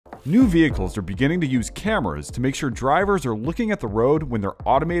New vehicles are beginning to use cameras to make sure drivers are looking at the road when their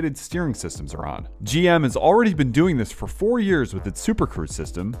automated steering systems are on. GM has already been doing this for 4 years with its Super Cruise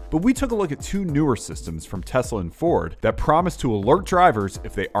system, but we took a look at 2 newer systems from Tesla and Ford that promise to alert drivers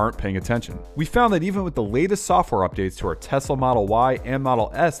if they aren't paying attention. We found that even with the latest software updates to our Tesla Model Y and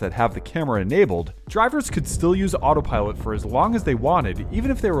Model S that have the camera enabled, drivers could still use autopilot for as long as they wanted, even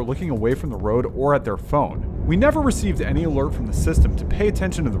if they were looking away from the road or at their phone. We never received any alert from the system to pay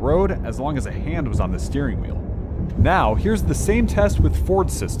attention to the road as long as a hand was on the steering wheel. Now, here's the same test with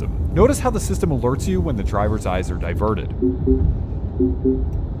Ford's system. Notice how the system alerts you when the driver's eyes are diverted.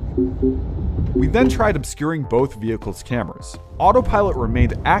 We then tried obscuring both vehicles' cameras. Autopilot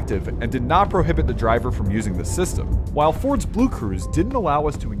remained active and did not prohibit the driver from using the system, while Ford's Blue Cruise didn't allow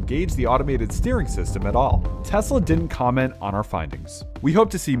us to engage the automated steering system at all. Tesla didn't comment on our findings. We hope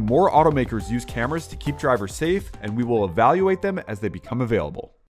to see more automakers use cameras to keep drivers safe, and we will evaluate them as they become available.